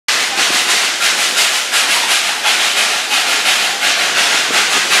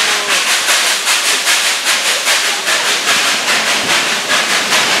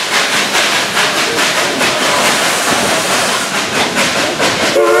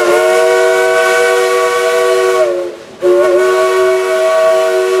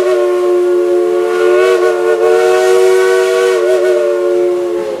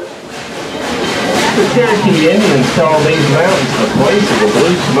call these mountains the place of the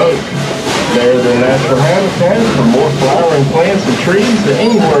blue smoke. They're the natural habitat for more flowering plants and trees than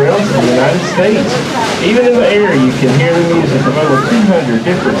anywhere else in the United States. Even in the air, you can hear the music of over 200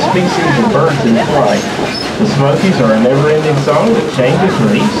 different species of birds in flight. The Smokies are a never-ending song that changes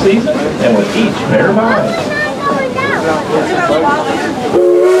with each season and with each pair of eyes.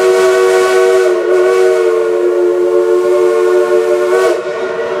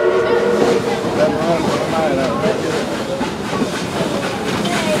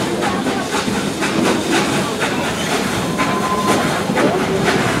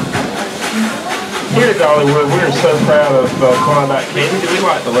 Here at Dollywood, we're so proud of Klondike Candy that we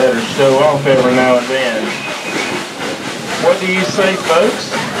like to let her show off every now and then. What do you say, folks?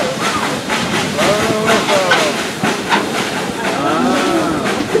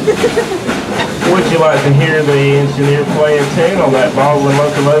 Would you like to hear the engineer play a tune on that Baldwin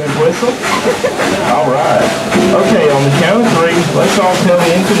locomotive whistle? All right. Okay, on the count of three, let's all tell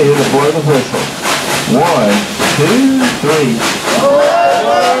the engineer to blow the whistle. 1, 2, 3.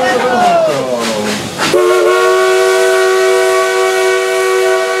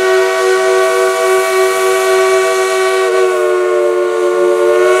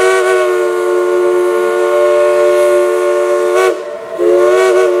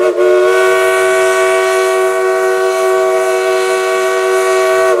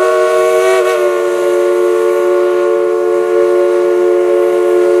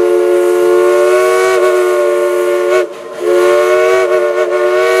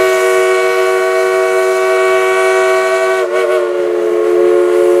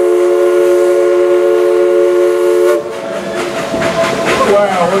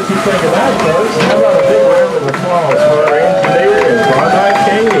 Wow, what you think of that, folks? How about a big round of applause for our engineer and Klondike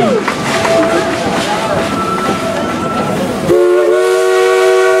Candy?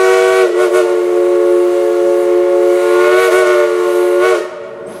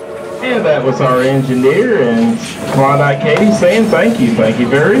 And that was our engineer and Klondike Candy saying thank you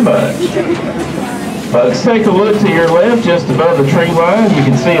very much. Folks, take a look to your left, just above the tree line. You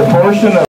can see a portion of